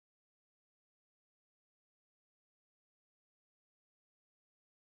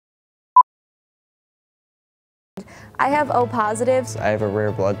I have O positives. I have a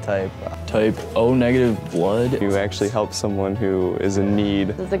rare blood type. Type O negative blood. You actually help someone who is in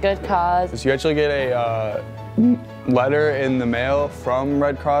need. It's a good cause. You actually get a letter in the mail from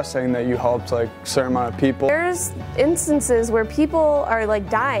Red Cross saying that you helped like a certain amount of people. There's instances where people are like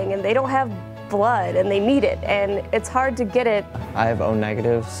dying and they don't have blood and they need it, and it's hard to get it. I have O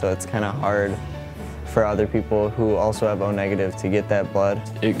negative, so it's kind of hard for other people who also have O negative to get that blood.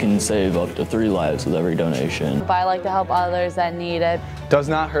 It can save up to 3 lives with every donation. I like to help others that need it. Does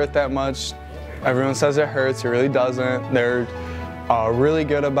not hurt that much. Everyone says it hurts, it really doesn't. They're really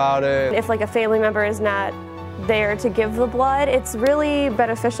good about it. If like a family member is not there to give the blood, it's really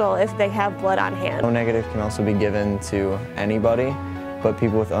beneficial if they have blood on hand. O negative can also be given to anybody, but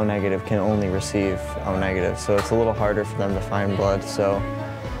people with O negative can only receive O negative, so it's a little harder for them to find blood, so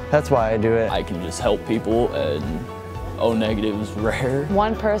that's why I do it. I can just help people, and O negative is rare.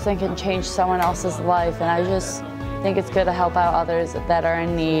 One person can change someone else's life, and I just think it's good to help out others that are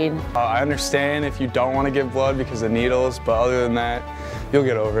in need. I understand if you don't want to give blood because of needles, but other than that, you'll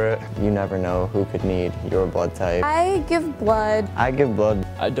get over it. You never know who could need your blood type. I give blood. I give blood.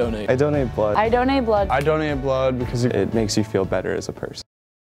 I donate. I donate blood. I donate blood. I donate blood because It makes you feel better as a person.